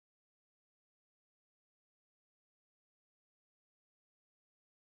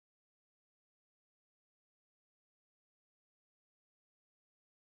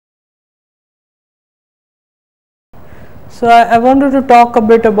So I wanted to talk a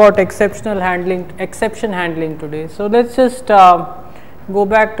bit about exception handling today. So let's just go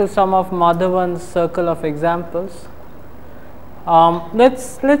back to some of Madhavan's circle of examples.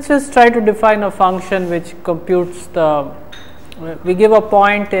 Let's just try to define a function which computes the. We give a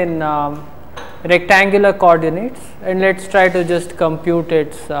point in rectangular coordinates, and let's try to just compute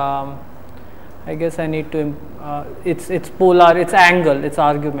its. I guess I need to its polar, its angle, its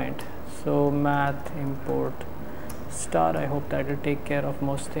argument. So math import star. I hope that will take care of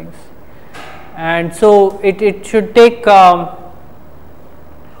most things. And so it should take x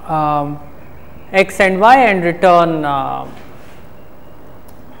and y and return a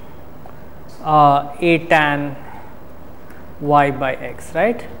tan y by x,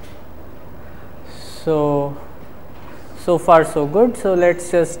 right? So far so good. So let's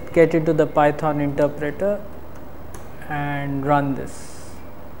just get into the Python interpreter and run this.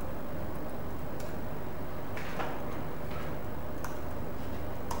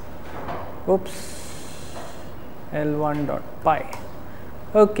 Oops, L1.py.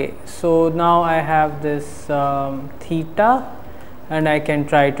 Okay, so now I have this theta, and I can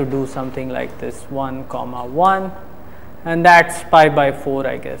try to do something like this 1 comma 1, and that's pi by 4,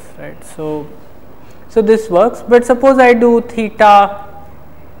 I guess, right? So this works, but suppose I do theta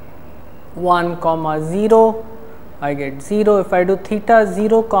 1 comma 0, I get 0. If I do theta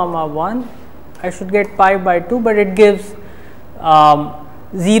 0 comma 1, I should get pi by 2, but it gives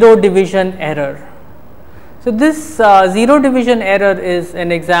 0 division error. So this 0 division error is an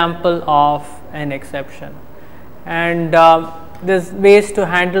example of an exception, and there's ways to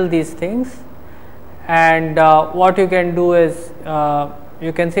handle these things. And what you can do is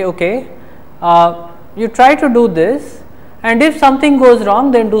you can say, okay, you try to do this, and if something goes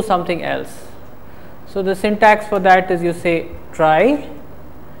wrong, then do something else. So the syntax for that is you say try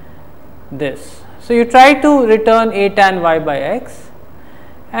this. So you try to return a tan y by x,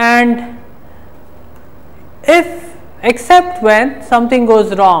 and if except when something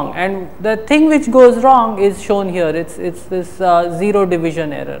goes wrong, and the thing which goes wrong is shown here, it's this 0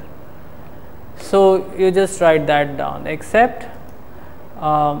 division error. So you just write that down, except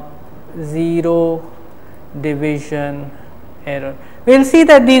 0 division error. We will see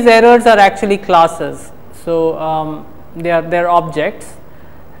that these errors are actually classes. So they are objects,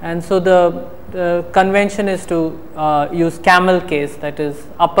 and so the convention is to use camel case, that is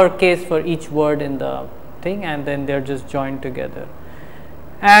uppercase for each word in the thing, and then they are just joined together.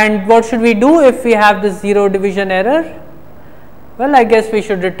 And what should we do if we have this 0 division error? Well, I guess we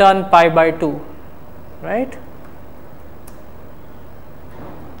should return pi by 2, right?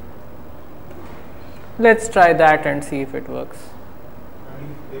 Let's try that and see if it works.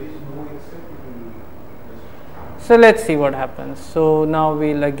 So let's see what happens. So now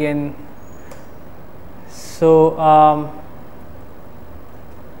we'll again. So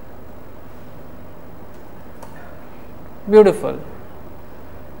beautiful.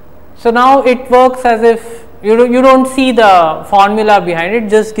 So now it works as if you don't see the formula behind it,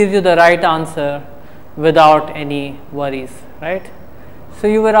 just gives you the right answer without any worries, right? So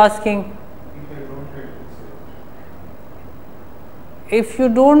you were asking, if you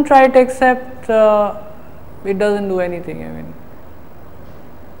don't try to accept, it doesn't do anything. I mean,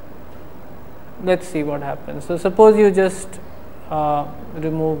 let's see what happens. So suppose you just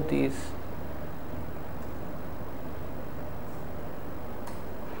remove these.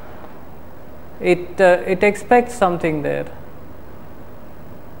 It expects something there.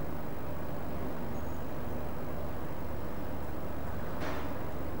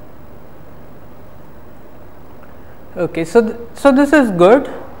 Okay, so this is good,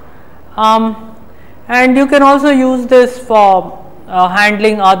 and you can also use this for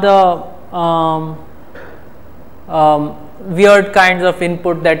handling other weird kinds of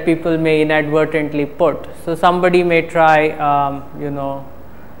input that people may inadvertently put. So somebody may try,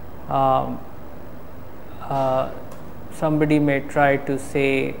 somebody may try to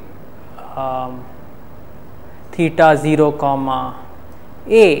say theta 0 comma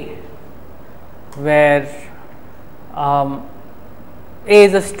a, where a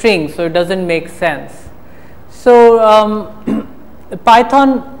is a string, so it doesn't make sense. So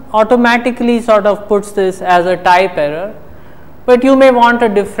Python automatically sort of puts this as a type error, but you may want a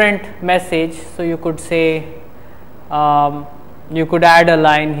different message. So you could say, you could add a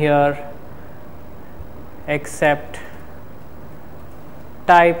line here, except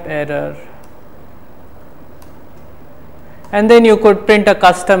type error, and then you could print a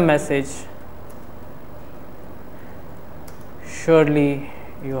custom message. Surely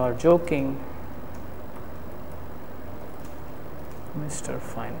you are joking, Mr.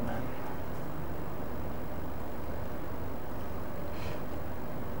 Feynman.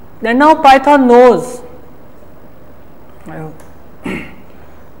 And now Python knows.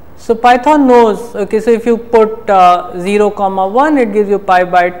 So Python knows, okay, so if you put 0 comma 1, it gives you pi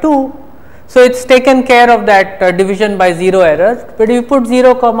by 2. So it's taken care of that division by 0 error. But if you put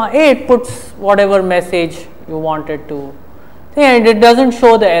 0 comma 8, puts whatever message you wanted to, and it doesn't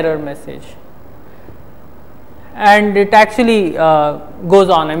show the error message. And it actually goes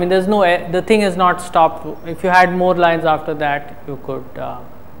on. I mean, there's no, the thing is not stopped. If you had more lines after that, you could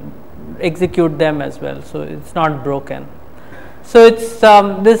execute them as well. So it's not broken. So it's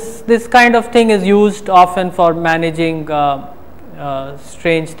this kind of thing is used often for managing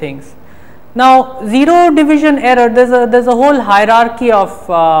strange things. Now, zero division error, there's a whole hierarchy of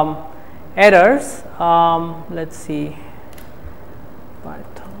errors. Let's see.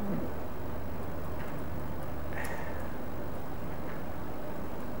 Python.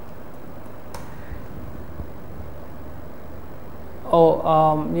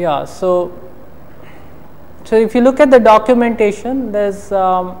 Oh, yeah. So if you look at the documentation, there's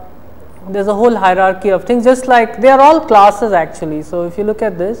a whole hierarchy of things. Just like they are all classes actually. So if you look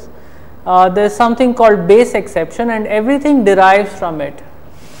at this, there's something called base exception, and everything derives from it.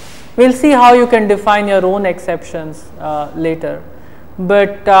 We'll see how you can define your own exceptions later.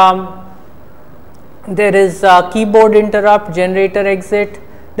 But there is keyboard interrupt, generator exit.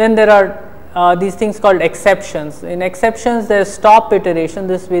 Then there are these things called exceptions. In exceptions, there's stop iteration.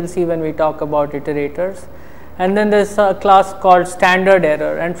 This we'll see when we talk about iterators. And then there's a class called standard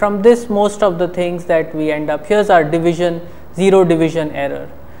error. And from this, most of the things that we end up, here's our division, zero division error.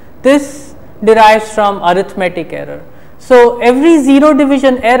 This derives from arithmetic error. So every zero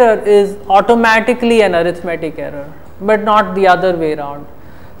division error is automatically an arithmetic error, but not the other way around.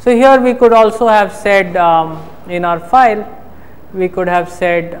 So here we could also have said in our file, we could have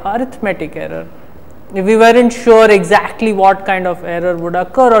said arithmetic error. If we weren't sure exactly what kind of error would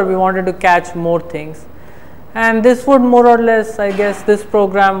occur, or we wanted to catch more things. And this would more or less, I guess, this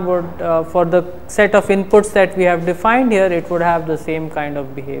program would, for the set of inputs that we have defined here, it would have the same kind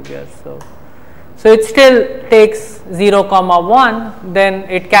of behavior. So it still takes 0 comma 1, then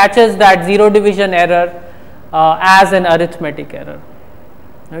it catches that zero division error as an arithmetic error.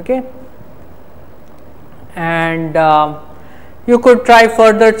 Okay. And you could try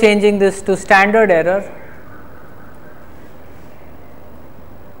further changing this to standard error.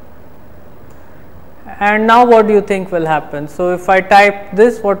 And now what do you think will happen? So if I type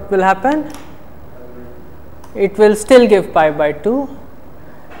this, what will happen? It will still give pi by 2.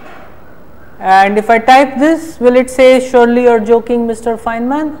 And if I type this, will it say, surely you're joking, Mr.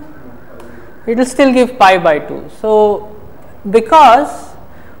 Feynman? It will still give pi by 2. So because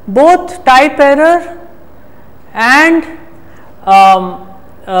both type error and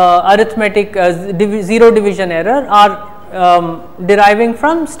arithmetic zero division error are deriving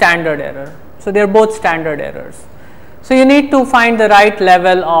from standard error. So they are both standard errors. So you need to find the right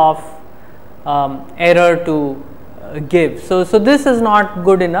level of error to give. So this is not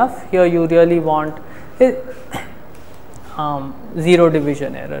good enough. Here you really want zero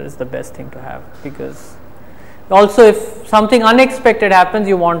division error is the best thing to have, because also if something unexpected happens,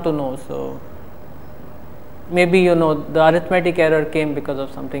 you want to know. So maybe you know the arithmetic error came because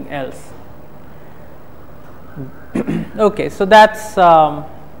of something else. Okay, so that's so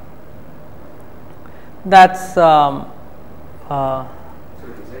if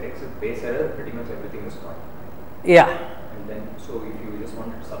you said except base error, pretty much everything is gone. Yeah. And then, so if you just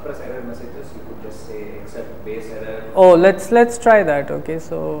want to suppress error messages, you could just say except base error. Oh, let's try that. Okay,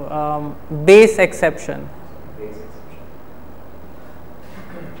 so base exception. Base exception.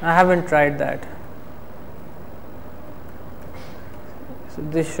 I haven't tried that. So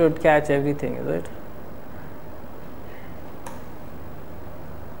this should catch everything, is it?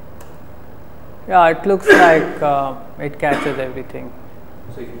 Yeah, it looks like it catches everything.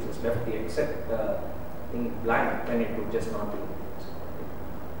 So if you just left the except thing blank, then it would just not do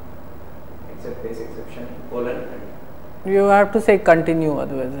except base exception colon. And you have to say continue,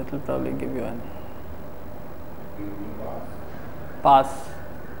 otherwise it will probably give you an pass.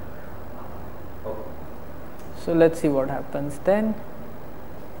 Okay. So let's see what happens then.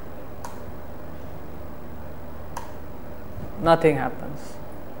 Nothing happens.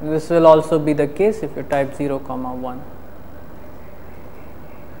 This will also be the case if you type 0 comma 1.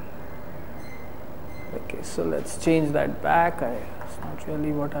 Okay, so let's change that back. That's not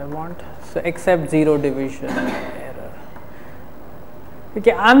really what I want. So except zero division error.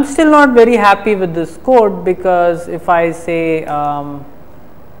 Okay, I'm still not very happy with this code, because if I say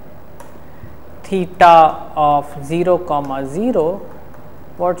theta of 0 comma 0,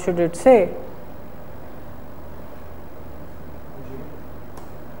 what should it say?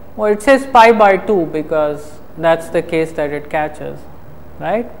 Well, it says pi by 2 because that's the case that it catches,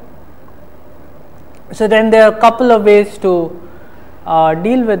 right? So then there are a couple of ways to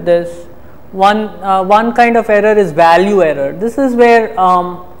deal with this. One kind of error is value error. This is where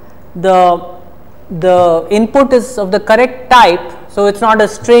the input is of the correct type, so it's not a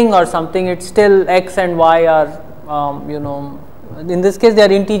string or something. It's still x and y are in this case they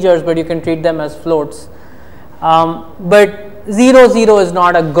are integers, but you can treat them as floats. But 0, 0 is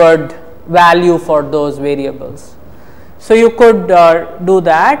not a good value for those variables. So you could do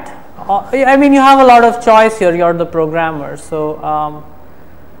that. I mean, you have a lot of choice here. You're the programmer, so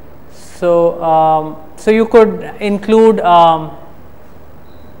you could include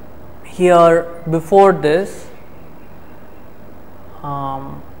here before this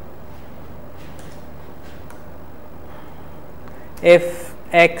if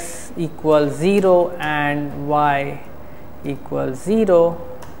x equals 0 and y equals 0,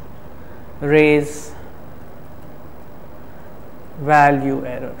 raise value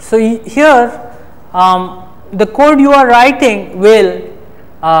error. So here the code you are writing will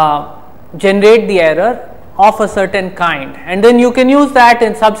generate the error of a certain kind, and then you can use that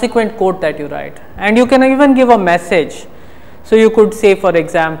in subsequent code that you write, and you can even give a message. So you could say, for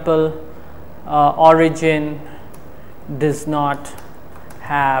example, origin does not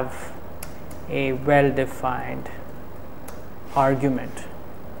have a well defined argument.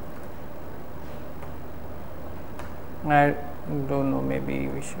 I don't know, maybe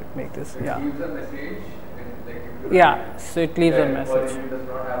we should make this. It leaves a message. Yeah, so it leaves a message. Origin does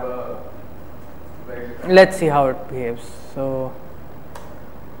not have a let's see how it behaves. So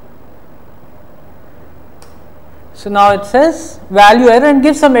now it says value error and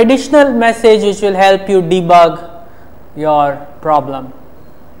gives some additional message which will help you debug your problem.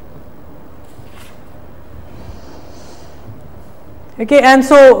 Okay, and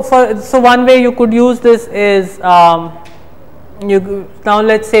so one way you could use this is now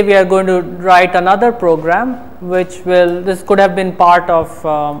let's say we are going to write another program which this could have been part of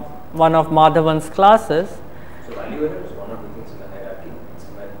one of Madhavan's classes. So value error is one of the things in the hierarchy.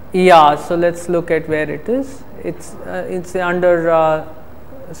 Yeah, so let's look at where it is. It's under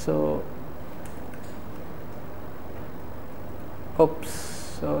so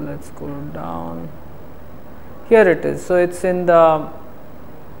let's go down. Here it is. So it's in the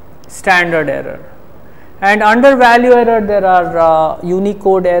standard error, and under value error there are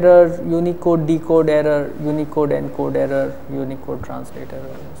Unicode error, Unicode decode error, Unicode encode error, Unicode translate error,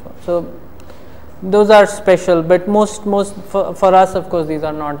 and so on. So those are special, but most for us, of course, these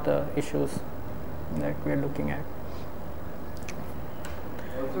are not the issues that we are looking at.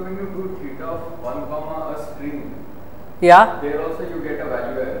 Also, when you do theta of 1 comma a string, yeah, there also you get a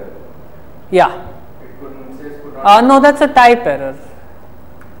value error. Yeah. It could not. No, that's a type error.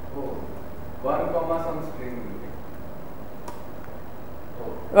 Oh, 1 comma some string.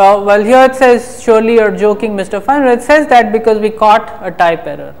 Oh. Well, here it says, surely you're joking, Mr. Fine. It says that because we caught a type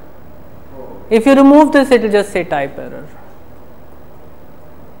error. Oh. If you remove this, it will just say type error.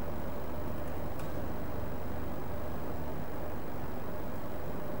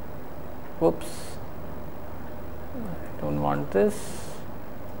 Whoops, I don't want this.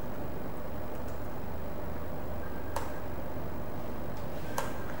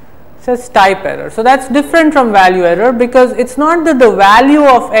 It says type error. So that's different from value error because it's not that the value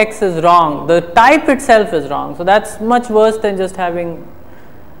of x is wrong, the type itself is wrong. So that's much worse than just having,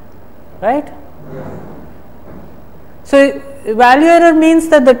 right? So value error means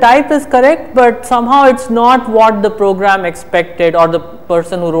that the type is correct, but somehow it's not what the program expected or the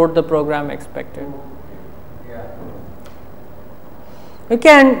person who wrote the program expected.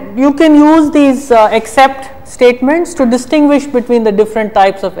 Okay, you can use these except statements to distinguish between the different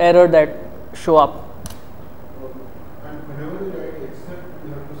types of error that show up. And whenever you write except,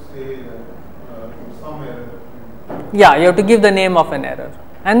 you have to say some error. Yeah, you have to give the name of an error,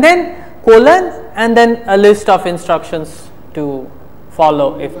 and then colon, and then a list of instructions to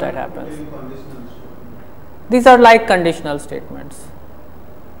follow if that happens. These are like conditional statements.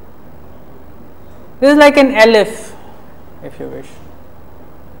 This is like an elif, if you wish.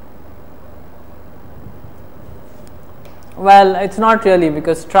 Well, it's not really,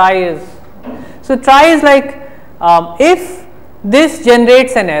 because try is, so try is like if this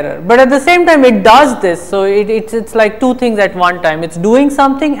generates an error, but at the same time it does this, so it's like two things at one time. It's doing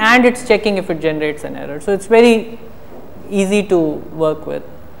something and it's checking if it generates an error. So it's very easy to work with.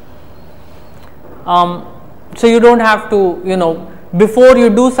 So you don't have to, before you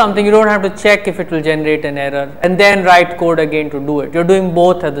do something, you don't have to check if it will generate an error and then write code again to do it. You're doing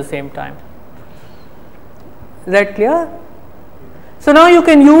both at the same time. Is that clear? So now you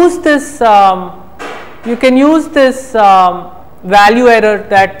can use this value error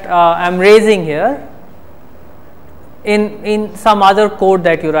that I'm raising here in some other code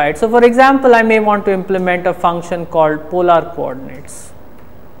that you write. So for example, I may want to implement a function called polar coordinates.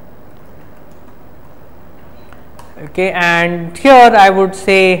 Okay, and here I would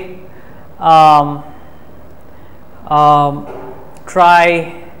say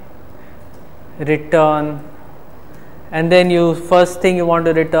try return, and then first thing you want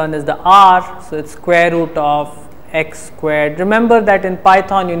to return is the r, so it's square root of x squared. Remember that in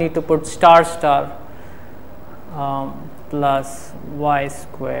Python you need to put star star plus y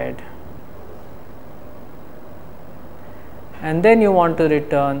squared, and then you want to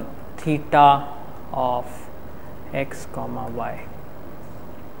return theta of x comma y,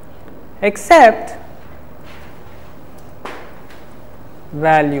 except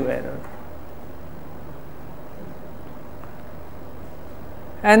value error.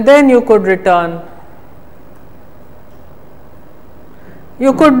 And then you could return,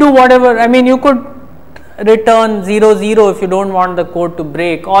 you could do whatever, I mean you could return 0 0 if you don't want the code to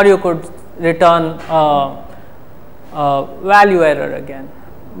break, or you could return value error again.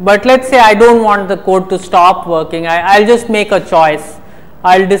 But let's say I don't want the code to stop working, I'll just make a choice.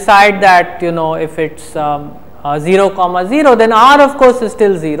 I'll decide that, you know, if it's 0 comma 0, then r of course is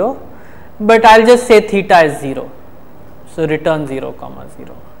still 0, but I'll just say theta is 0. So return 0 comma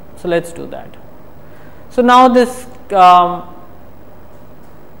 0. So let's do that. So now this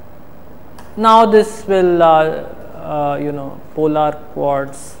will you know, polar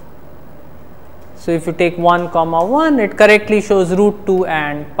quads. So if you take 1 comma 1, it correctly shows root 2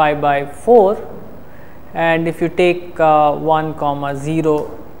 and pi by 4, and if you take 1 comma 0,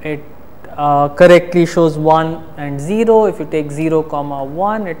 it correctly shows 1 and 0. If you take 0 comma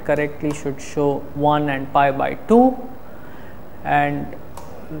 1, it correctly should show 1 and pi by 2. And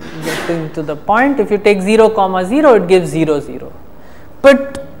getting to the point, if you take 0 comma 0, it gives 0 0.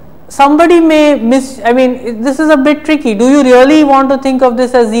 But somebody may I mean, this is a bit tricky. Do you really want to think of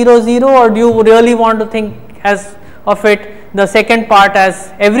this as 0 0, or do you really want to think of it, the second part,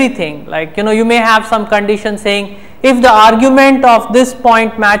 as everything? Like, you know, you may have some condition saying if the argument of this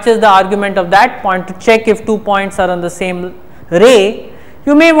point matches the argument of that point, to check if 2 points are on the same ray,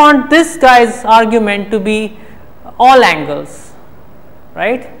 you may want this guy's argument to be all angles,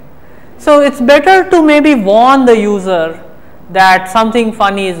 right? So it's better to maybe warn the user that something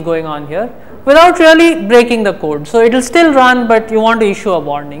funny is going on here without really breaking the code. So it will still run, but you want to issue a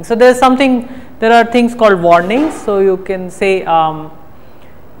warning. So there are things called warnings. So you can say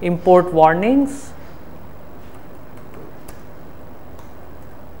import warnings.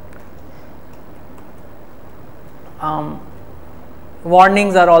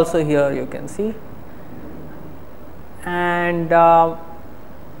 Warnings are also here, you can see. And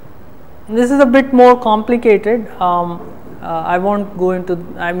this is a bit more complicated. I won't go into,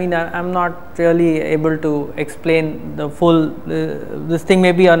 I mean, I'm not really able to explain the full, this thing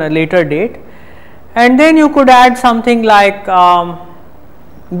may be on a later date. And then you could add something like,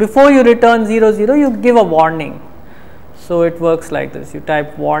 before you return 0 0, you give a warning. So it works like this: you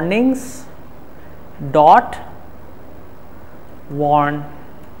type warnings dot warn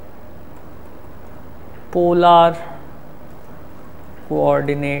polar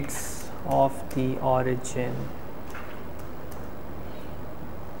coordinates of the origin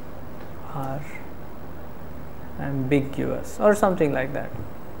are ambiguous, or something like that,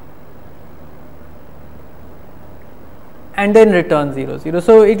 and then return 0 0.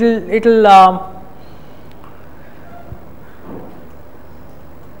 So it'll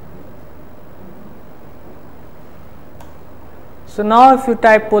so now if you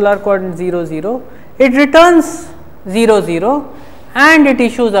type polar coordinate 0 0, it returns 0 0 and it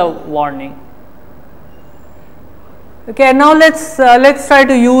issues a warning. Okay, now let's try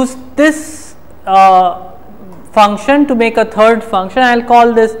to use this function to make a third function. I'll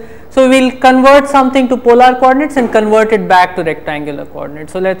call this, so we'll convert something to polar coordinates and convert it back to rectangular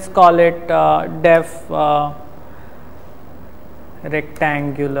coordinates. So let's call it def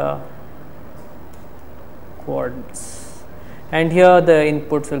rectangular coordinates, and here the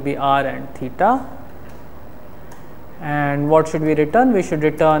inputs will be r and theta. And what should we return? We should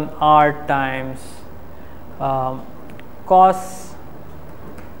return r times cos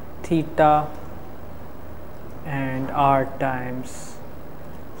theta and r times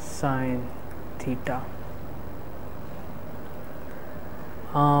sine theta.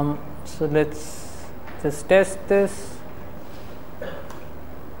 So let's just test this.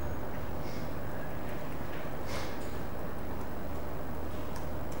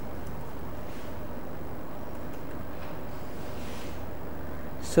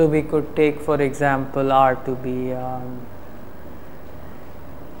 So we could take, for example, R to be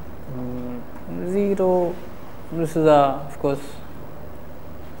 0. This is of course,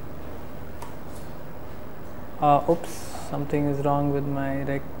 oops, something is wrong with my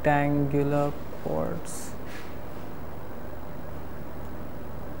rectangular chords.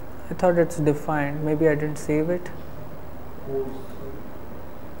 I thought it's defined, maybe I didn't save it.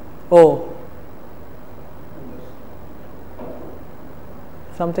 Oh,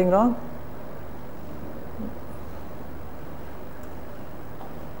 something wrong?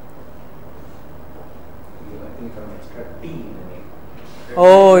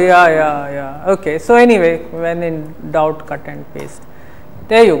 Oh, yeah. Okay, so anyway, when in doubt, cut and paste.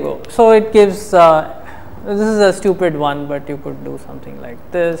 There you go. So it gives, this is a stupid one, but you could do something like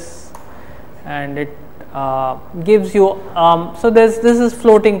this, and it gives you, so this is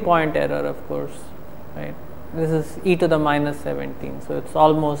floating point error, of course, right? This is e to the minus 17, so it's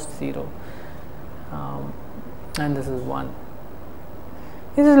almost 0, and this is 1.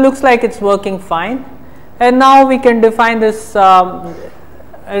 This looks like it's working fine, and now we can define this.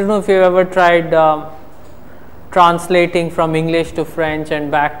 I don't know if you've ever tried translating from English to French and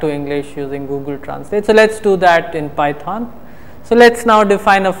back to English using Google Translate. So let's do that in Python. So let's now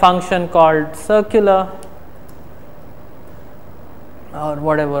define a function called circular, or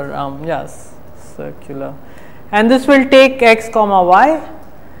whatever, yes, circular, and this will take x comma y,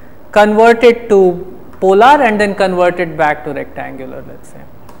 convert it to polar, and then convert it back to rectangular, let's say,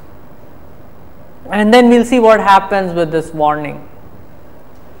 and then we'll see what happens with this warning.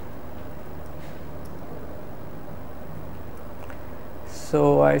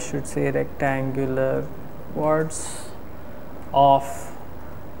 So I should say rectangular chords of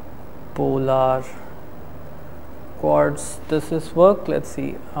polar chords. Does this work? Let's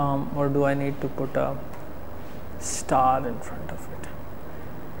see, or do I need to put a star in front of it?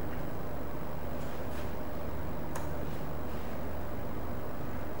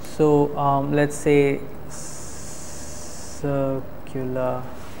 So let's say circular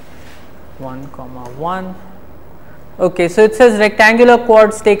 1 comma 1. Okay, so it says rectangular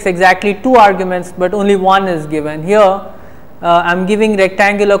chords takes exactly 2 arguments, but only 1 is given. Here I'm giving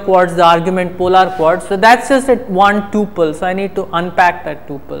rectangular chords the argument polar chords, so that's just at one tuple, so I need to unpack that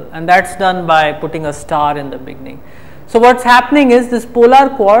tuple, and that's done by putting a star in the beginning. So what's happening is this polar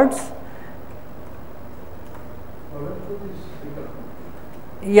chords,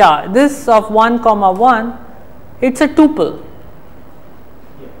 yeah, this of 1 comma 1, it's a tuple.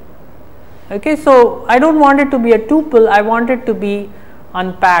 Okay, so I don't want it to be a tuple, I want it to be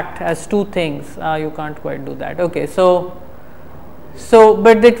unpacked as 2 things. You can't quite do that. Okay, so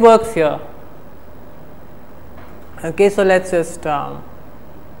but it works here. Okay, so let's just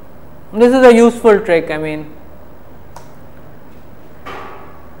this is a useful trick. I mean,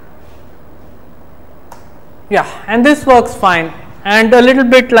 yeah, and this works fine, and a little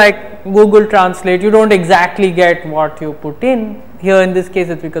bit like Google Translate, you don't exactly get what you put in. Here in this case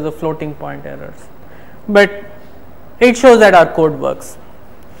it's because of floating point errors, but it shows that our code works.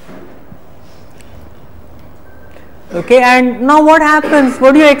 Okay, and now what happens,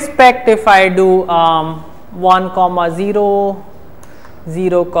 what do you expect if I do 1 comma 0,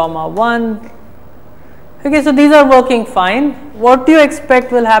 0 comma 1? Okay, so these are working fine. What do you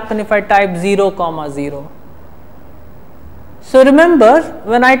expect will happen if I type 0 comma 0? So remember,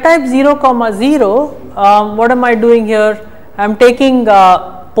 when I type 0 comma 0, what am I doing here? I am taking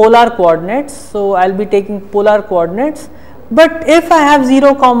polar coordinates, so I will be taking polar coordinates, but if I have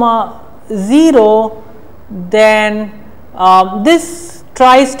 0 comma 0, then this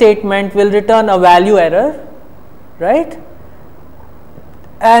try statement will return a value error, right?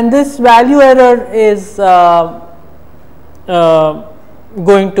 And this value error is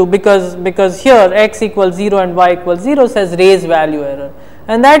going to, because here x equals 0 and y equals 0 says raise value error,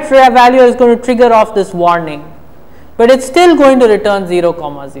 and that value is going to trigger off this warning, but it's still going to return 0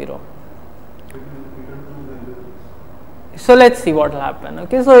 comma 0. So let's see what will happen.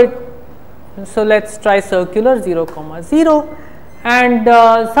 Okay, so let's try circular 0 comma 0, and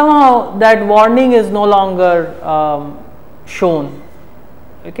somehow that warning is no longer shown.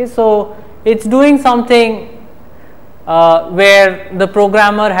 Okay, so it's doing something where the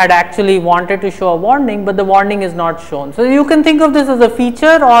programmer had actually wanted to show a warning, but the warning is not shown. So you can think of this as a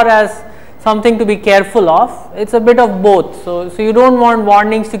feature or as something to be careful of. It's a bit of both. So you don't want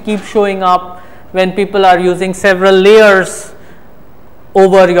warnings to keep showing up when people are using several layers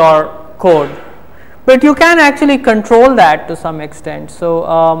over your code, but you can actually control that to some extent. So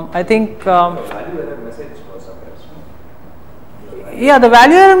I think value error message was suppressed. Yeah, the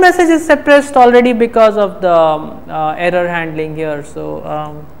value error message is suppressed already because of the error handling here.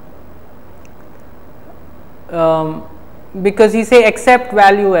 So, because he say accept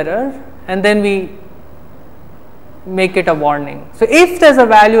value error and then we make it a warning. So, if there is a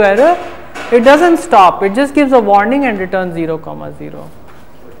value error, it does not stop, it just gives a warning and returns 0, 0. So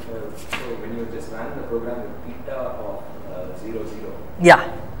when you just ran the program with theta of 0, 0,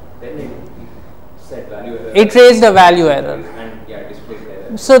 yeah, then it said value error. It raised a value error. And yeah, displayed the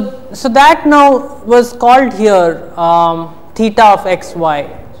error. So that now was called here theta of x, y.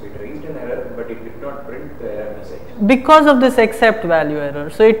 So it raised an error, but it did not print the error message. Because of this accept value error.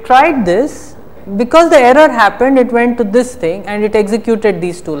 So it tried this, because the error happened, it went to this thing and it executed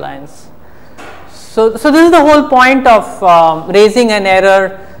these two lines. So this is the whole point of raising an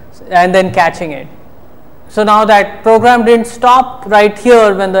error and then catching it. So now that program didn't stop right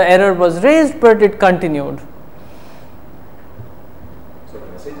here when the error was raised, but it continued. So the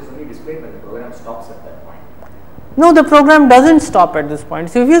message is only displayed when the program stops at that point. No, the program doesn't stop at this point.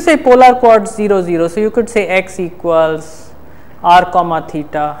 So if you say polar coords 0, 0, so you could say x equals r comma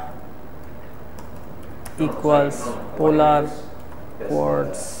theta equals polar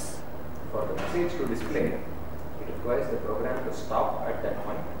coords. For the message to display, it requires the program to stop at that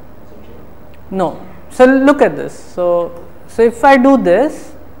point, essentially. No. So look at this. So if I do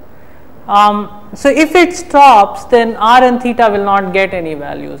this, so if it stops, then r and theta will not get any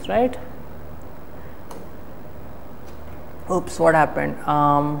values, right? Oops, what happened?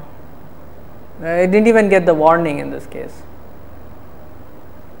 I didn't even get the warning in this case,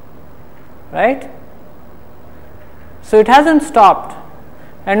 right? So it hasn't stopped.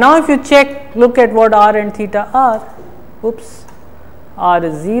 And now if you check, look at what r and theta are. Oops, r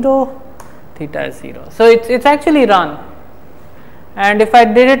is 0, theta is 0. So it's actually run. And if I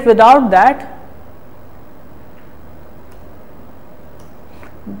did it without that,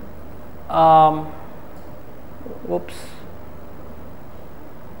 oops,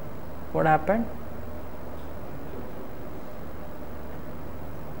 what happened?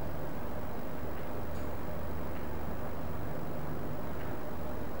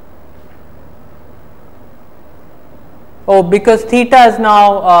 Oh, because theta is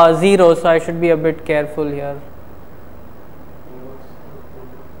now 0, so I should be a bit careful here.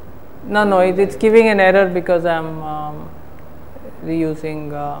 No, it's giving an error because I'm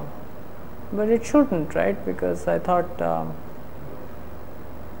reusing, but it shouldn't, right? Because I thought.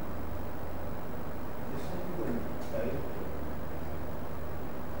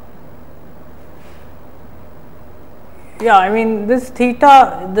 Yeah, I mean this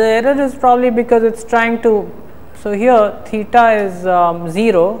theta, the error is probably because it's trying to. So here theta is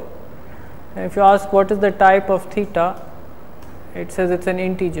 0, and if you ask what is the type of theta, it says it's an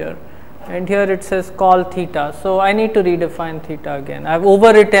integer, and here it says call theta. So I need to redefine theta again. I have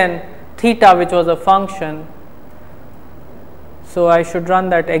overwritten theta, which was a function, so I should run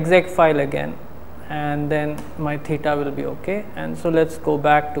that exec file again, and then my theta will be okay. And so let's go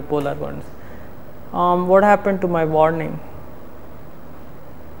back to polar coordinates. What happened to my warning?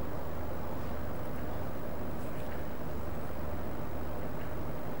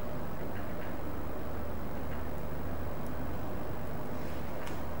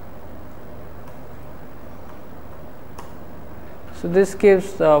 So this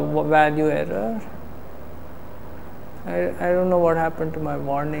gives the value error. I don't know what happened to my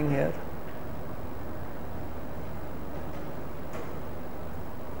warning here.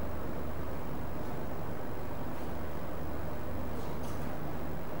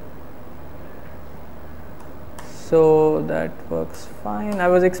 So that works fine. I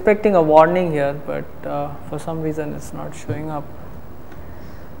was expecting a warning here, but for some reason it's not showing up.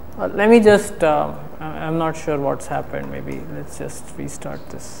 Let me just, I'm not sure what's happened, maybe let's just restart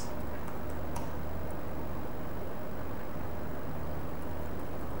this.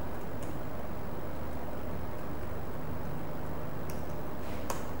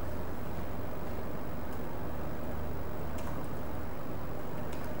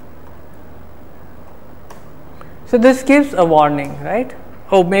 So this gives a warning, right?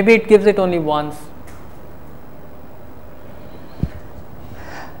 Oh, maybe it gives it only once.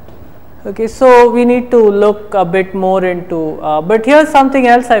 Okay, so we need to look a bit more into, but here's something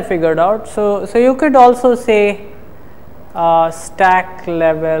else I figured out. So you could also say stack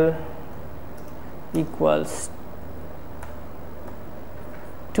level equals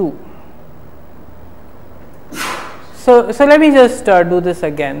 2. So let me just do this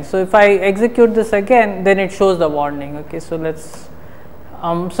again. So if I execute this again, then it shows the warning. Okay, so let's.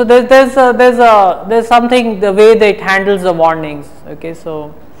 So there's something, the way that it handles the warnings. Okay,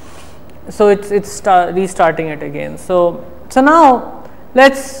 so it's restarting it again. So So now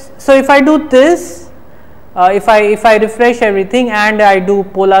so if I do this, if I refresh everything and I do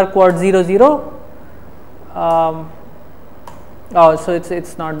polar quad 0 0, oh, so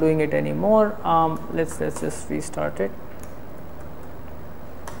it's not doing it anymore. Let's just restart it.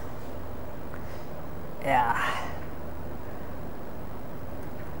 Yeah.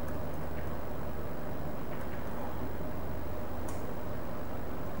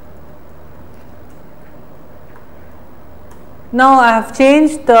 Now I have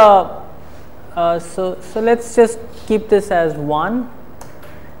changed the so let's just keep this as 1,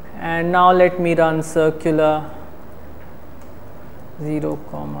 and now let me run circular 0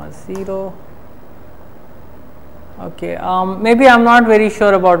 comma 0. Okay, maybe I'm not very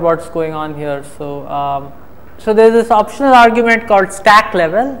sure about what's going on here. So so there's this optional argument called stack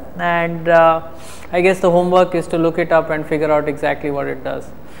level, and I guess the homework is to look it up and figure out exactly what it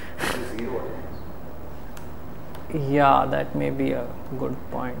does. Yeah, that may be a good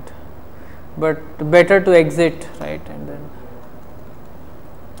point, but better to exit, right? And then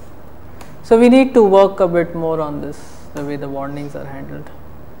so we need to work a bit more on this, the way the warnings are handled.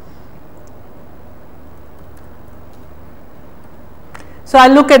 So I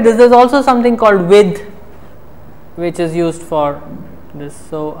look at this. There's also something called with, which is used for this.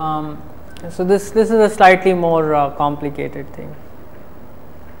 So so this is a slightly more complicated thing.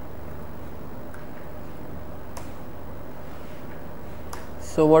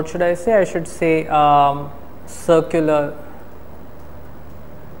 So what should I say? I should say circular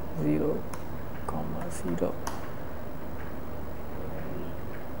 0 comma 0.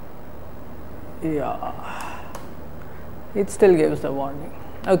 Yeah, it still gives the warning.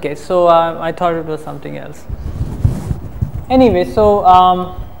 Okay, so I thought it was something else. Anyway, so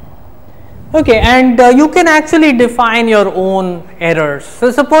okay, and you can actually define your own errors. So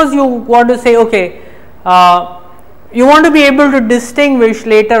suppose you want to say, okay, you want to be able to distinguish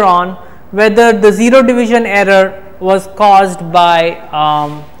later on whether the zero division error was caused by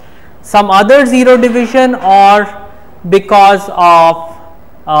some other zero division or because of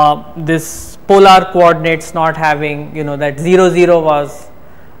this polar coordinates not having, that 0 0 was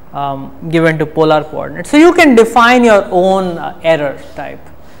given to polar coordinates. So you can define your own error type.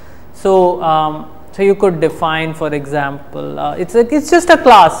 So so you could define, for example, it's just a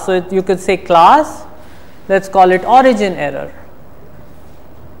class. So you could say class. Let's call it origin error,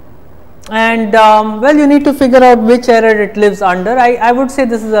 and well, you need to figure out which error it lives under. I would say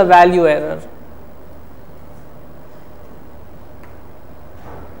this is a value error,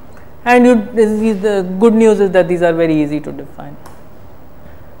 and the good news is that these are very easy to define.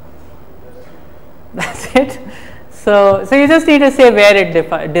 That's it. So you just need to say where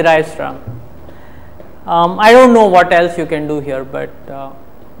it derives from. I don't know what else you can do here, but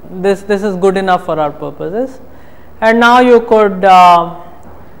this is good enough for our purposes. And now you could,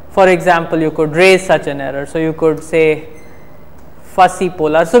 for example, you could raise such an error. So you could say fussy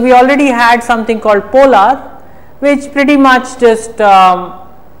polar. So we already had something called polar, which pretty much just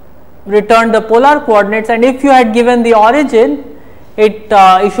returned the polar coordinates, and if you had given the origin, it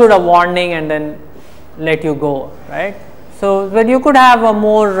issued a warning and then let you go, right? So but you could have a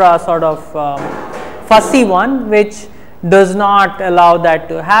more sort of fussy one, which does not allow that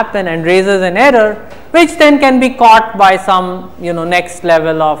to happen and raises an error, which then can be caught by some next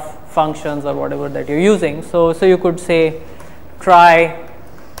level of functions or whatever that you're using. So you could say try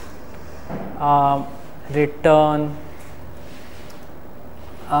return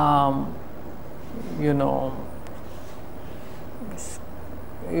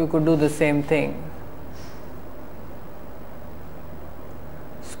you could do the same thing,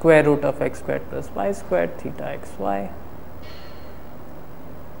 square root of x squared plus y squared theta x y,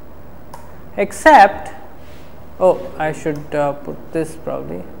 except, oh, I should put this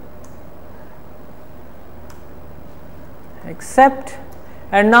probably, except,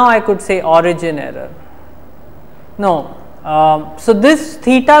 and now I could say origin error. No, so this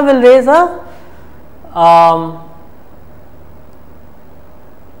theta will raise a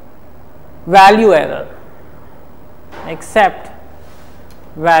value error, except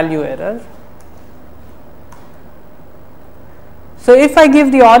value error. So if I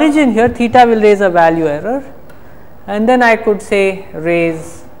give the origin here, theta will raise a value error, and then I could say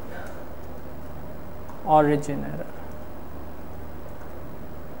raise origin error,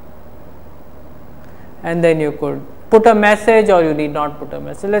 and then you could put a message or you need not put a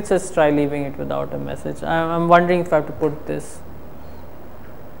message. Let's just try leaving it without a message. I'm wondering if I have to put this.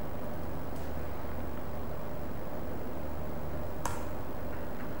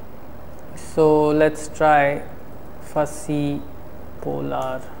 So let's try fussy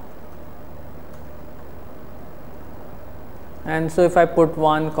polar And so if I put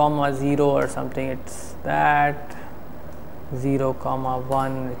 1 comma 0 or something, it's that, 0 comma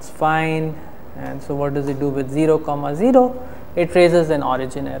 1, it's fine. And so what does it do with 0 comma 0? It raises an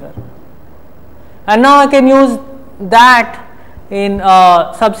origin error. And now I can use that in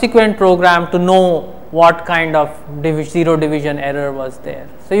a subsequent program to know what kind of zero division error was there.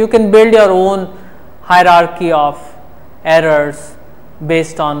 So you can build your own hierarchy of errors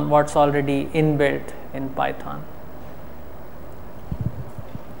based on what's already inbuilt in Python.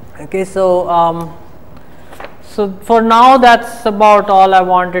 Okay, so so for now that's about all I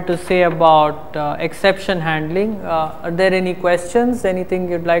wanted to say about exception handling. Are there any questions? Anything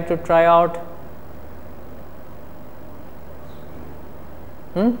you'd like to try out?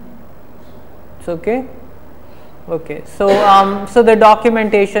 It's okay. Okay, so so the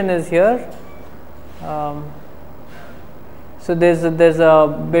documentation is here. So there's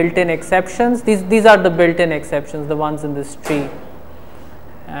a built-in exceptions. These are the built-in exceptions, the ones in this tree,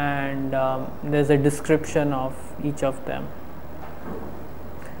 and there's a description of each of them.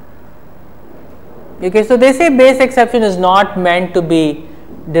 Okay, so they say base exception is not meant to be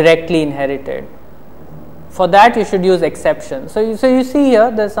directly inherited. For that you should use exception. So you see here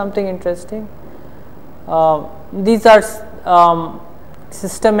there's something interesting. These are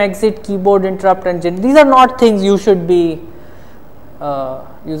system exit, keyboard interrupt, and these are not things you should be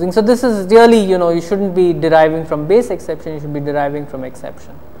using. So this is really, you shouldn't be deriving from base exception, you should be deriving from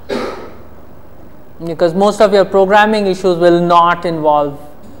exception, because most of your programming issues will not involve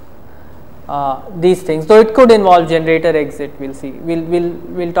these things, though it could involve generator exit. We'll see.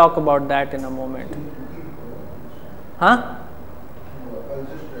 We'll talk about that in a moment. Huh?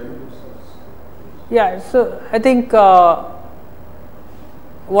 Yeah, so I think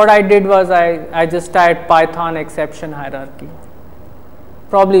what I did was I just typed Python exception hierarchy.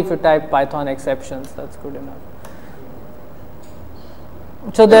 Probably if you type Python exceptions, that's good enough.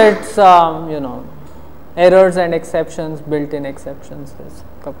 So that's errors and exceptions, built-in exceptions. There's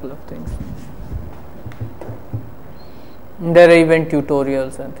a couple of things. There are even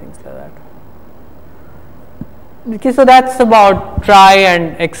tutorials and things like that. Okay, so that's about try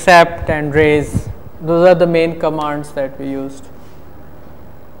and accept and raise. Those are the main commands that we used.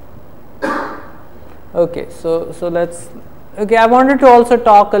 Okay, so let's. Okay, I wanted to also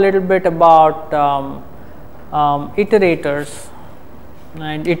talk a little bit about iterators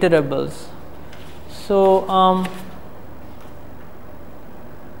and iterables. So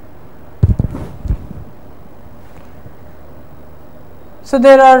so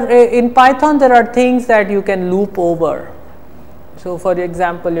there are in Python there are things that you can loop over. So for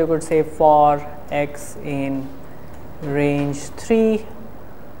example, you could say for x in range 3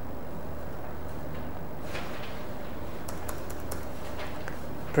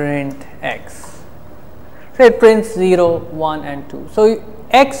 print x. So it prints 0, 1 and 2. So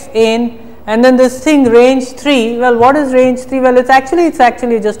x in, and then this thing range 3, well, what is range 3? Well, it's actually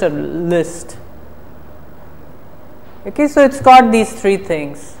just a list. Okay, so it's got these three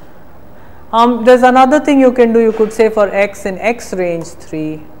things. There's another thing you can do. You could say for x in x range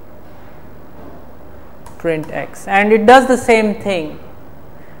 3 print x, and it does the same thing.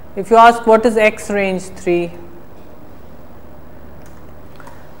 If you ask what is x range 3,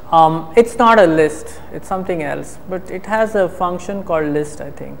 it's not a list, it's something else, but it has a function called list, I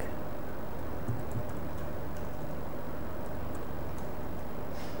think.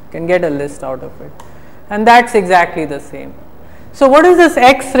 You can get a list out of it, and that's exactly the same. So what is this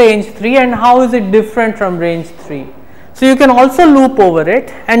x range 3 and how is it different from range 3? So you can also loop over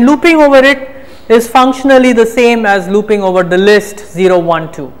it, and looping over it is functionally the same as looping over the list 0,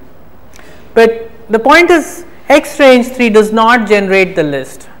 1, 2. But the point is x range 3 does not generate the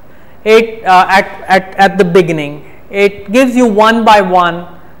list. It at the beginning, it gives you one by one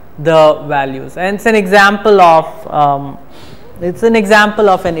the values, and it's an example of an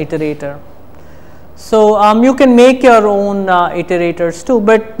iterator. So you can make your own iterators too,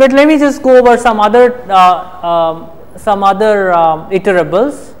 but let me just go over some other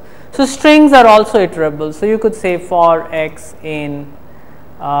iterables. So strings are also iterables. So you could say for x in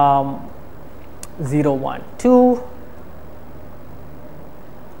 0, 1, 2.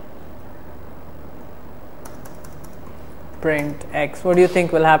 Print x. What do you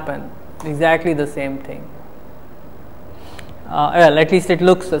think will happen? Exactly the same thing. Well, at least it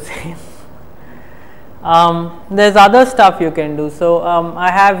looks the same. There's other stuff you can do. So I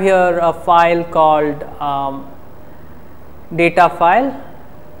have here a file called data file,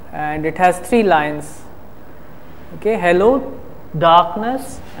 and it has 3 lines. Okay, hello,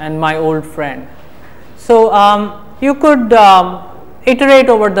 darkness, and my old friend. So you could iterate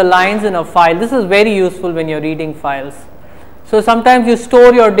over the lines in a file. This is very useful when you're reading files. So sometimes you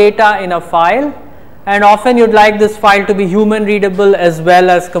store your data in a file, and often you'd like this file to be human readable as well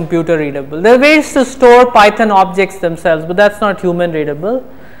as computer readable. There are ways to store Python objects themselves, but that's not human readable.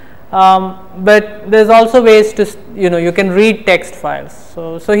 But there's also ways to, you can read text files.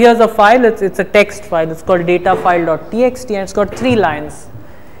 So here's a file, it's a text file, it's called datafile.txt, and it's got 3 lines.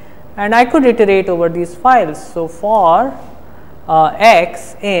 And I could iterate over these files. So for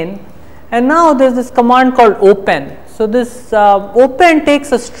x in, and now there's this command called open. So this open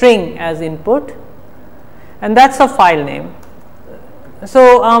takes a string as input, and that's a file name.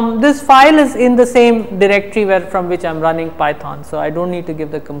 So this file is in the same directory from which I'm running Python, so I don't need to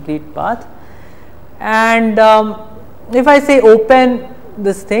give the complete path. And if I say open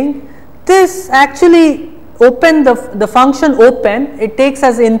this thing, this actually open the function open, it takes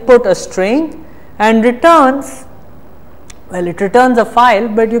as input a string and returns, well, it returns a file,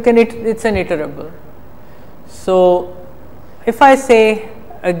 but it's an iterable. So if I say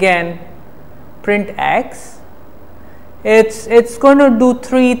again print x, it's going to do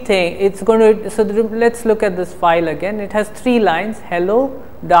 3 things. It's going to, so let's look at this file again. It has 3 lines: hello,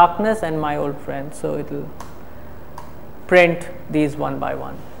 darkness, and my old friend. So it will print these one by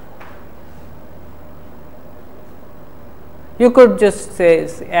one. You could just say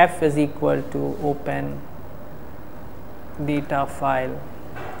f is equal to open data file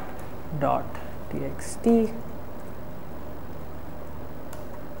dot txt.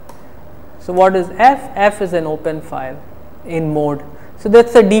 So what is f? F is an open file in mode. So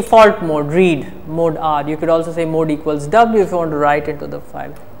that's the default mode, read, mode R. You could also say mode equals W if you want to write into the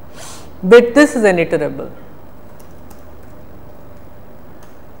file. But this is an iterable.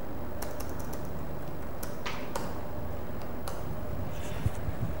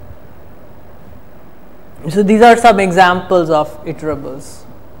 So these are some examples of iterables.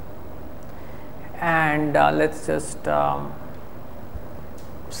 And let's just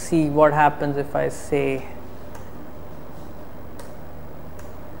see what happens if I say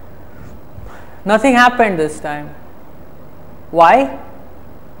nothing happened this time. Why?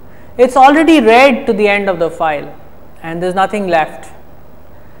 It's already read to the end of the file and there's nothing left.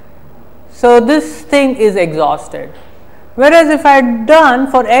 So this thing is exhausted. Whereas if I had done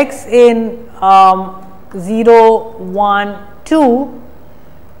for x in 0, 1, 2,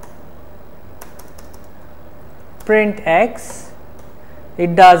 print x,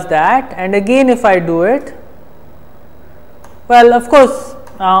 it does that, and again if I do it, well, of course,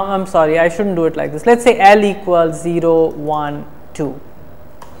 I'm sorry, I shouldn't do it like this. Let's say L equals 0, 1, 2,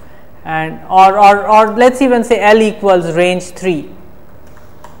 and or let's even say L equals range 3.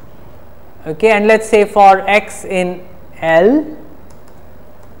 Okay, and let's say for x in L,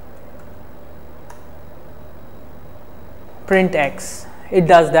 print x. It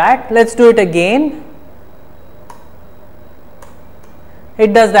does that. Let's do it again.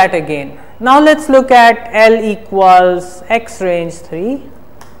 It does that again. Now let's look at L equals x range 3.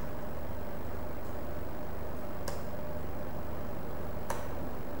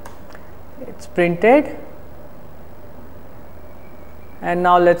 It's printed. And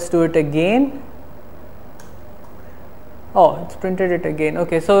now let's do it again. Oh, it's printed it again.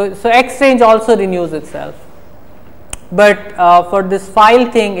 Okay, so x range also renews itself. But for this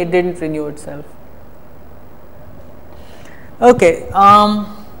file thing, it didn't renew itself. Okay.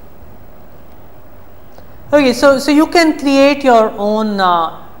 Okay. So you can create your own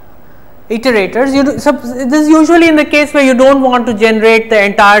iterators. This is usually in the case where you don't want to generate the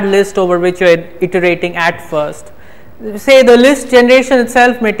entire list over which you are iterating at first. Say the list generation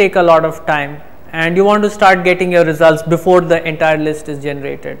itself may take a lot of time, and you want to start getting your results before the entire list is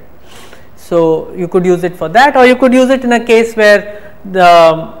generated. So you could use it for that, or you could use it in a case where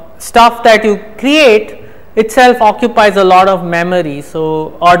the stuff that you create itself occupies a lot of memory.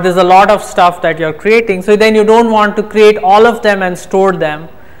 So, or there's a lot of stuff that you're creating. So then you don't want to create all of them and store them.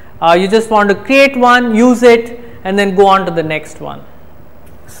 You just want to create one, use it, and then go on to the next one.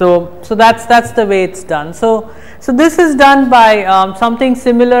 So that's the way it's done. So this is done by something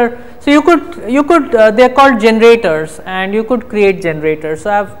similar. So you could they're called generators, and you could create generators.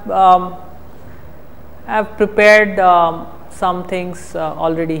 So I've prepared some things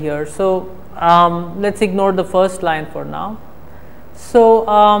already here. So let's ignore the first line for now. So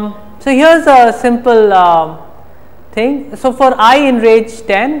here's a simple thing. So for I in range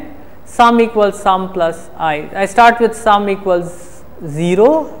 10, sum equals sum plus I. I start with sum equals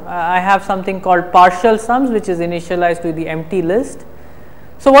 0. I have something called partial sums, which is initialized with the empty list.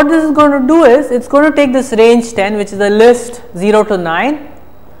 So what this is going to do is, it's going to take this range 10, which is a list 0 to 9,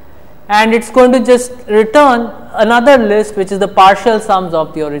 and it's going to just return another list which is the partial sums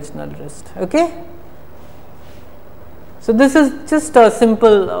of the original list. Okay. So this is just a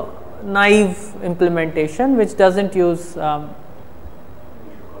simple naive implementation which doesn't use We should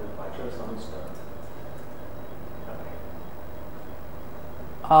call it partial sums.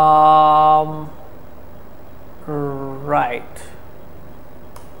 right.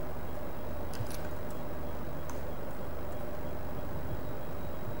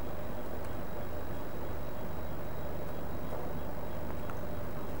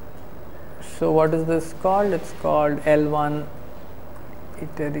 So what is this called? It's called L1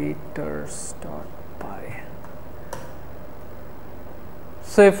 iterators dot py.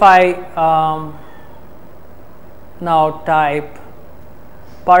 So if I now type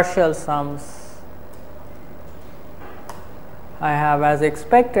partial sums, I have, as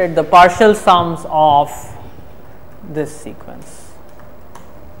expected, the partial sums of this sequence,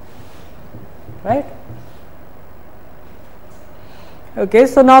 right? Okay,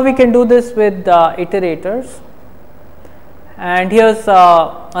 so now we can do this with iterators, and here's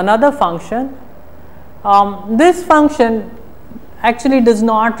another function. This function actually does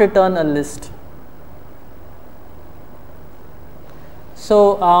not return a list.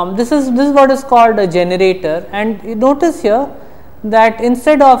 So this is what is called a generator, and you notice here that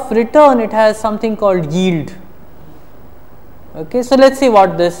instead of return it has something called yield. Okay, so let's see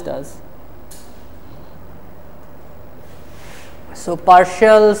what this does. So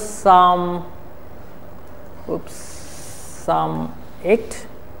partial sum, sum it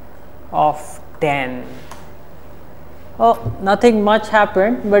of 10. Oh, nothing much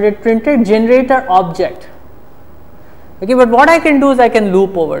happened, but it printed generator object. Okay, but what I can do is I can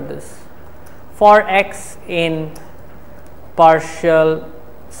loop over this. For x in partial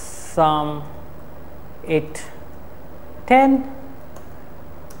sum it 10,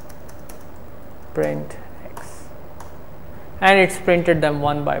 print x, and it's printed them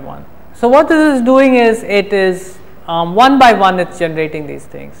one by one. So what this is doing is it is one by one it's generating these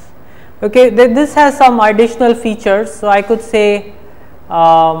things. Okay, this has some additional features. So I could say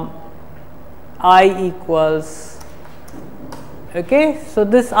I equals, okay, so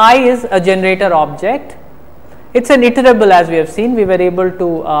this I is a generator object. It's an iterable, as we have seen. We were able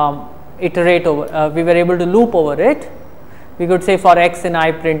to iterate over, we were able to loop over it. We could say for x in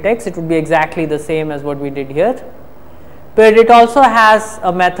I print x, it would be exactly the same as what we did here. But it also has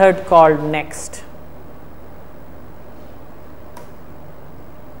a method called next.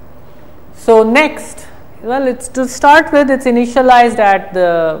 So next, well, it's to start with, it's initialized at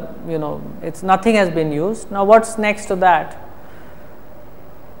the, it's nothing has been used. Now what's next to that?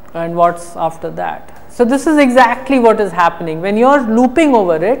 And what's after that? So this is exactly what is happening. When you're looping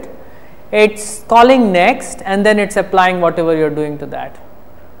over it, it's calling next and then it's applying whatever you're doing to that.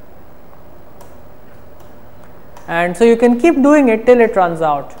 And so you can keep doing it till it runs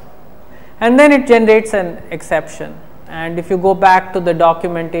out. And then it generates an exception. And if you go back to the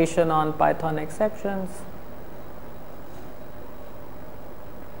documentation on Python exceptions,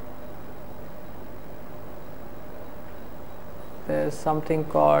 there's something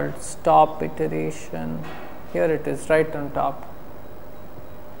called stop iteration. Here it is, right on top,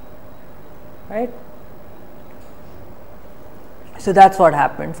 right? So that's what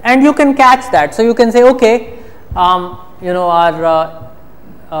happens, and you can catch that. So you can say, okay, our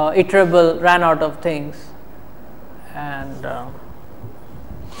iterable ran out of things, and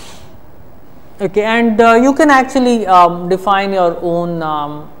okay, and you can actually define your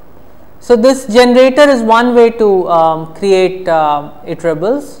own. So this generator is one way to create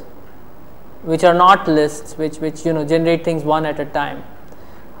iterables, which are not lists, which generate things one at a time.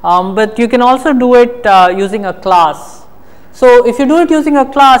 But you can also do it using a class. So if you do it using a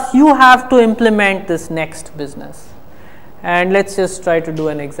class, you have to implement this next business. And let's just try to do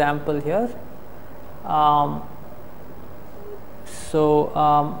an example here.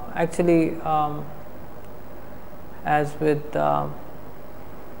 Actually, as with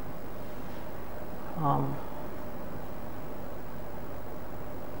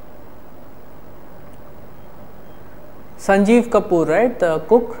Sanjeev Kapoor, right, the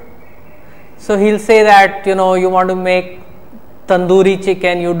cook. So he'll say that you want to make tandoori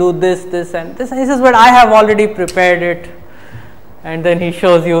chicken, you do this, this, and this. He says, but I have already prepared it, and then he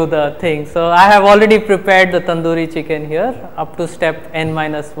shows you the thing. So I have already prepared the tandoori chicken here up to step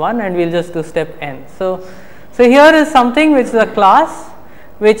n-1, and we'll just do step n. So here is something which is a class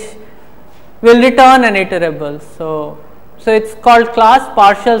which will return an iterable. So it's called class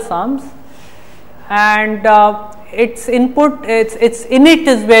partial sums, and its input, its init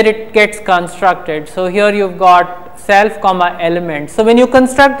is where it gets constructed. So here you've got self comma element. So when you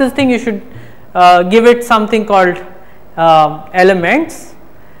construct this thing, you should give it something called elements,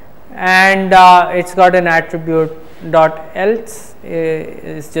 and it's got an attribute dot else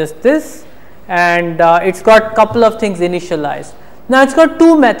is just this, and it's got couple of things initialized. Now it's got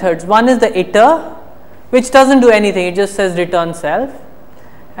two methods. One is the iter, which doesn't do anything, it just says return self,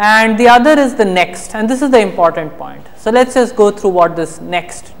 and the other is the next, and this is the important point. So let's just go through what this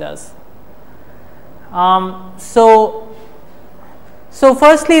next does. So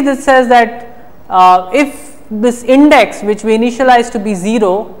firstly, this says that if this index which we initialize to be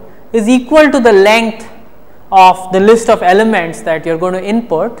 0 is equal to the length of the list of elements that you're going to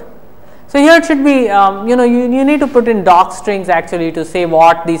input. So here it should be, you need to put in doc strings actually to say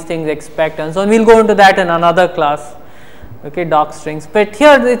what these things expect, and so on. We'll go into that in another class, okay, doc strings. But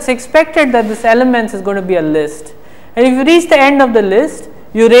here it's expected that this elements is going to be a list, and if you reach the end of the list,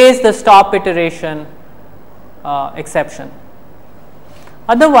 you raise the stop iteration exception.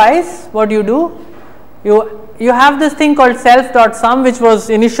 Otherwise, what you do, you have this thing called self.sum, which was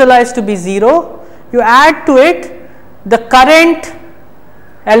initialized to be 0. You add to it the current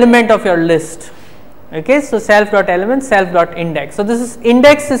element of your list. Okay, so self.element, self.index. So this is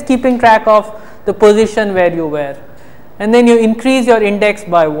index is keeping track of the position where you were, and then you increase your index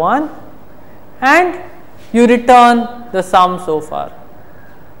by 1, and you return the sum so far.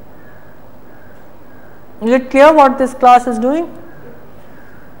 Is it clear what this class is doing?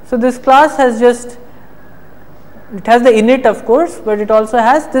 So this class has just, it has the init of course, but it also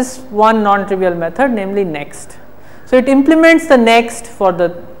has this one non-trivial method, namely next. So it implements the next for the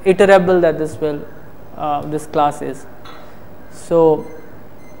iterable that this class is. So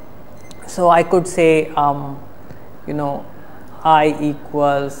I could say I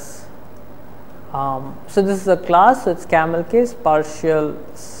equals, so this is a class, so it's camel case partial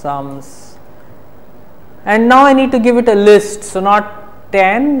sums, and now I need to give it a list. So not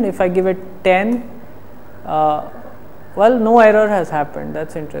 10, if I give it 10, well, no error has happened,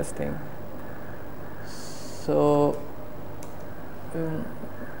 that's interesting. So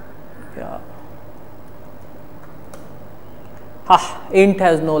yeah, int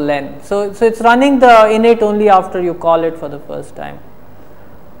has no len. So it's running the init only after you call it for the first time.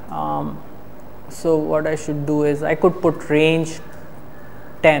 So what I should do is I could put range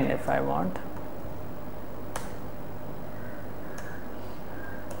 10 if I want.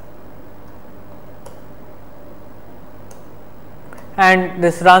 And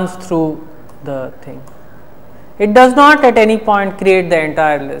this runs through the thing. It does not at any point create the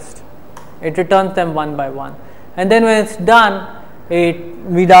entire list. It returns them one by one, and then when it's done,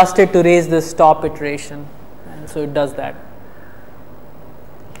 we asked it to raise this stop iteration, and so it does that.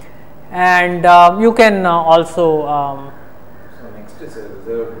 And you can also so next is a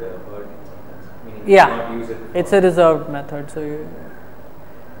reserved word, meaning yeah, you cannot use it. It's a reserved method.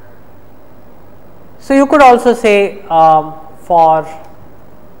 So you could also say for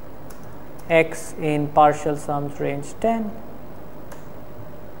x in partial sums range 10,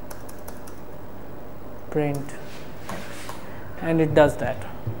 print x, and it does that,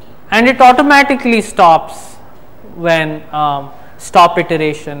 and it automatically stops when stop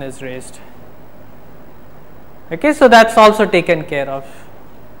iteration is raised. Okay, so that's also taken care of.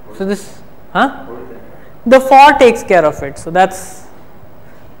 So this, the for takes care of it. So that's,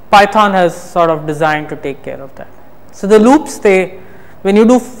 Python has sort of designed to take care of that. So the loops, when you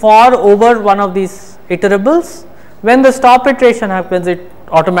do for over one of these iterables, when the stop iteration happens, it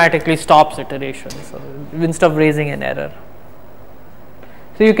automatically stops iteration, so instead of raising an error.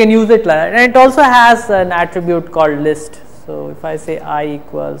 So you can use it like that, and it also has an attribute called list. So if I say I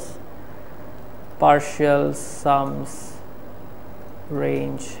equals partial sums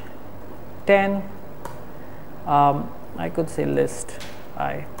range 10, I could say list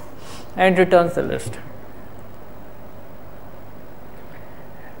I, and it returns the list.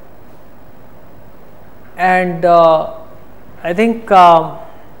 And I think so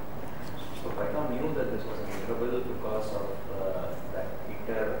Python knew that this was an iterable because of that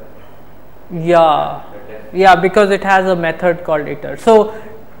iter. Yeah, because it has a method called iter. So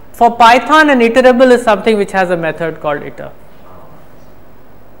for Python, an iterable is something which has a method called iter.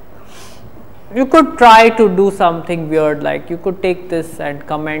 You could try to do something weird, like you could take this and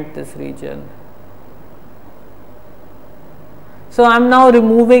comment this region. So I am now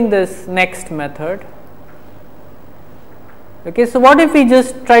removing this next method. Okay, so what if we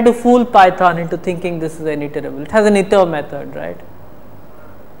just try to fool Python into thinking this is an iterable? It has an iter method, right?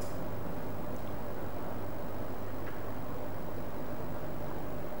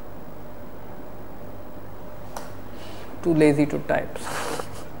 Too lazy to type.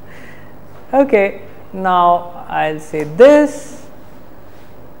 Okay, now I'll say this,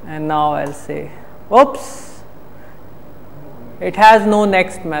 and now I'll say, oops, it has no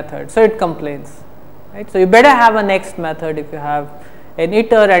next method, so it complains. right? So you better have a next method if you have an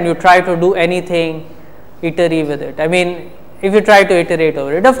iter and you try to do anything itery with it. I mean, if you try to iterate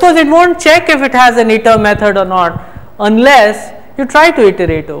over it, of course it won't check if it has an iter method or not unless you try to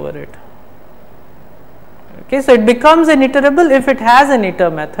iterate over it. Okay, so it becomes an iterable if it has an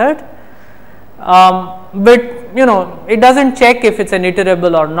iter method, but you know, it doesn't check if it's an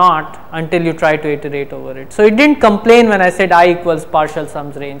iterable or not until you try to iterate over it. So it didn't complain when I said I equals partial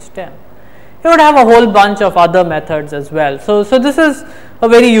sums range 10. You would have a whole bunch of other methods as well. So this is a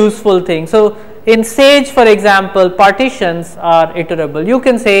very useful thing. So in Sage, for example, partitions are iterable. You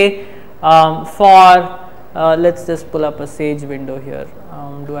can say let's just pull up a Sage window here.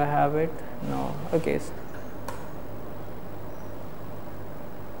 Do I have it? No. Okay.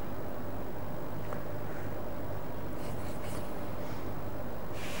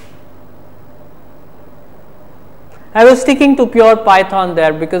 I was sticking to pure Python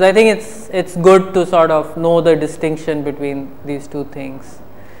there because I think it's good to sort of know the distinction between these two things,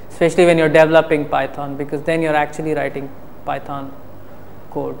 especially when you're developing Python, because then you're actually writing Python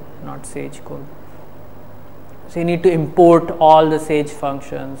code, not Sage code. So you need to import all the Sage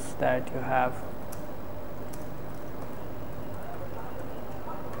functions that you have.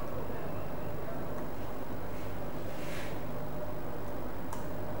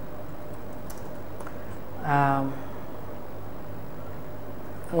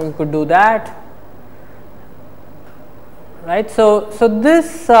 We could do that, right? So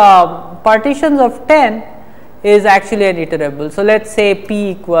this partitions of 10 is actually an iterable. So let's say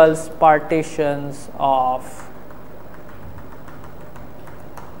P equals partitions of,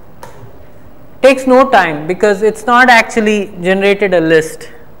 takes no time because it's not actually generated a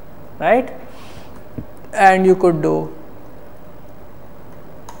list, right? And you could do,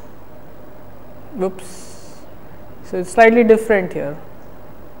 whoops, so it's slightly different here.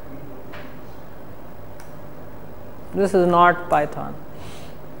 This is not Python.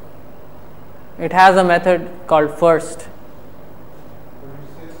 It has a method called first.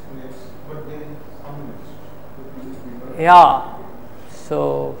 Yeah.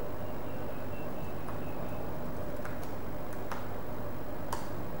 So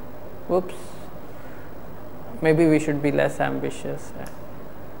whoops. Maybe we should be less ambitious.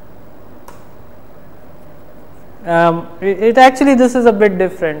 It actually, this is a bit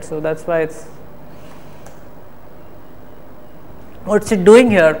different, so that's why it's. What's it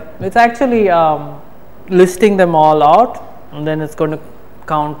doing here? It's actually listing them all out, and then it's going to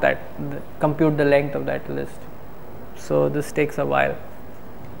count that, compute the length of that list. So this takes a while.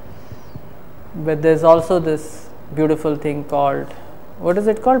 But there's also this beautiful thing called, what is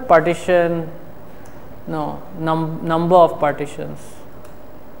it called? Partition, no, number of partitions.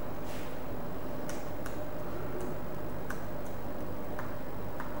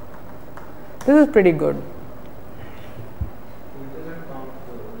 This is pretty good.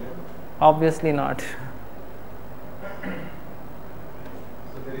 Obviously not. So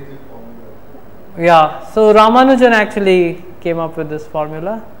there is a formula. Yeah, so Ramanujan actually came up with this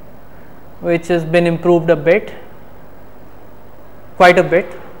formula, which has been improved a bit, quite a bit,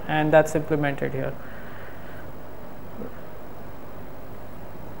 and that's implemented here.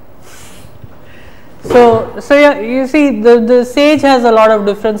 So yeah, you see the Sage has a lot of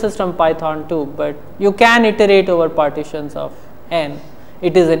differences from Python too, but you can iterate over partitions of n.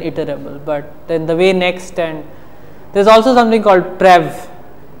 It is an iterable, but then the way next, and there's also something called prev. So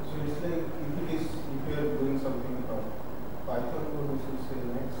it's like if you are doing something from Python code, you should say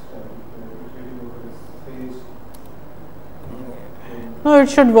next iterating over Sage. No, it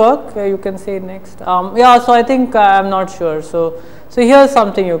should work. You can say next. Yeah, so I think I'm not sure. So here's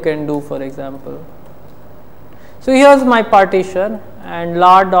something you can do, for example. So here's my partition, and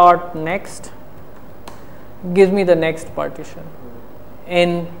la dot next gives me the next partition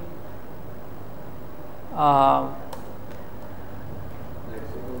in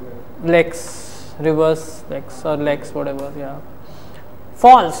lex, reverse lex or lex, whatever. Yeah,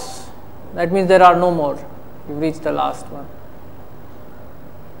 false. That means there are no more. You've reached the last one.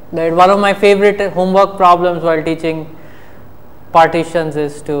 That one of my favorite homework problems while teaching partitions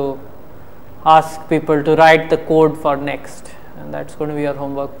is to ask people to write the code for next, and that's going to be your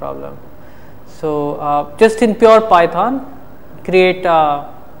homework problem. So just in pure Python, create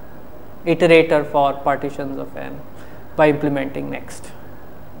a iterator for partitions of n by implementing next.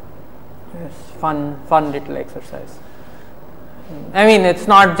 Yes, fun little exercise. I mean, it's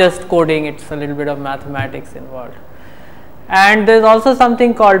not just coding, it's a little bit of mathematics involved. And there's also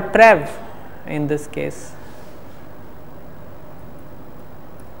something called prev in this case.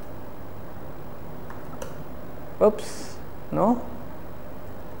 Oops, no,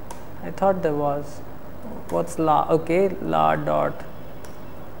 I thought there was. what's la? Okay, la dot.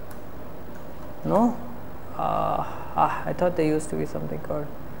 No, I thought there used to be something called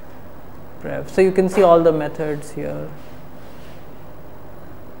prev. So you can see all the methods here.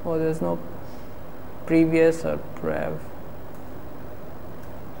 Oh, there's no previous or prev.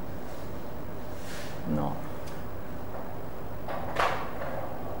 No,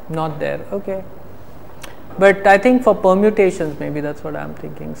 not there. Okay, but I think for permutations, maybe that's what I'm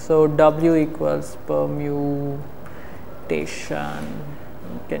thinking. So W equals permutation.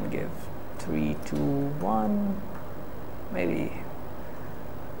 You can give 3, 2, 1, maybe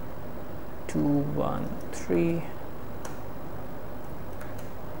 2, 1, 3.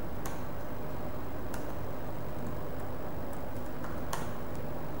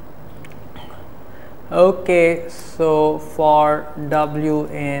 Okay, so for W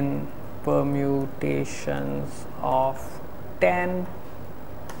in permutations of 10,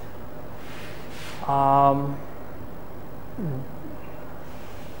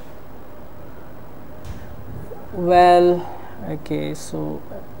 well, okay, so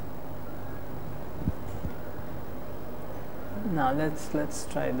now let's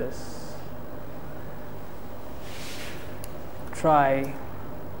try this. Try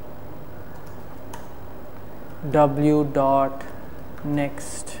W dot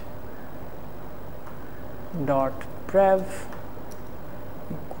next dot prev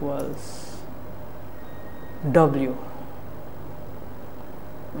equals W.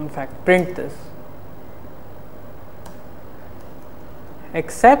 In fact, print this.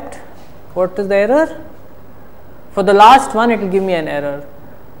 Except, what is the error? For the last one, it will give me an error.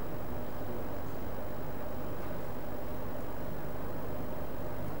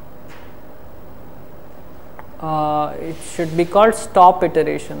 It should be called stop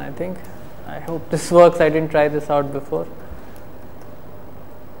iteration, I think. I hope this works. I didn't try this out before.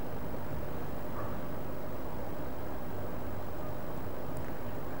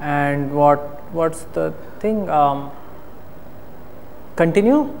 And what's the thing?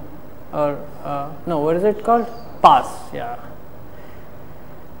 Continue or no? What is it called? Pass. Yeah.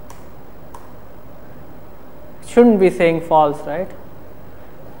 Shouldn't be saying false, right?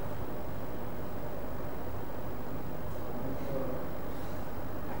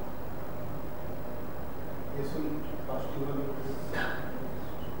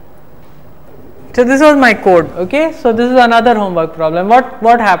 So this was my code. Okay, so this is another homework problem.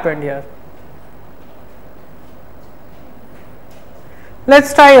 What happened here?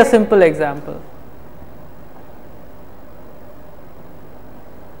 Let's try a simple example.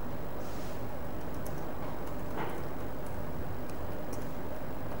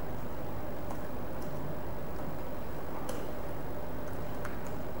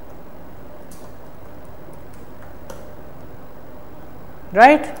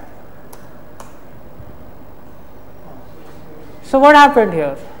 Right? So what happened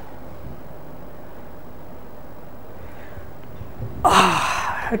here?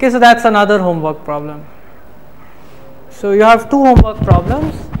 Okay, so that's another homework problem. So you have two homework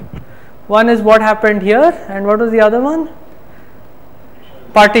problems. One is what happened here, and what was the other one?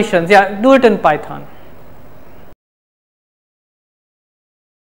 Partitions. Yeah, do it in Python.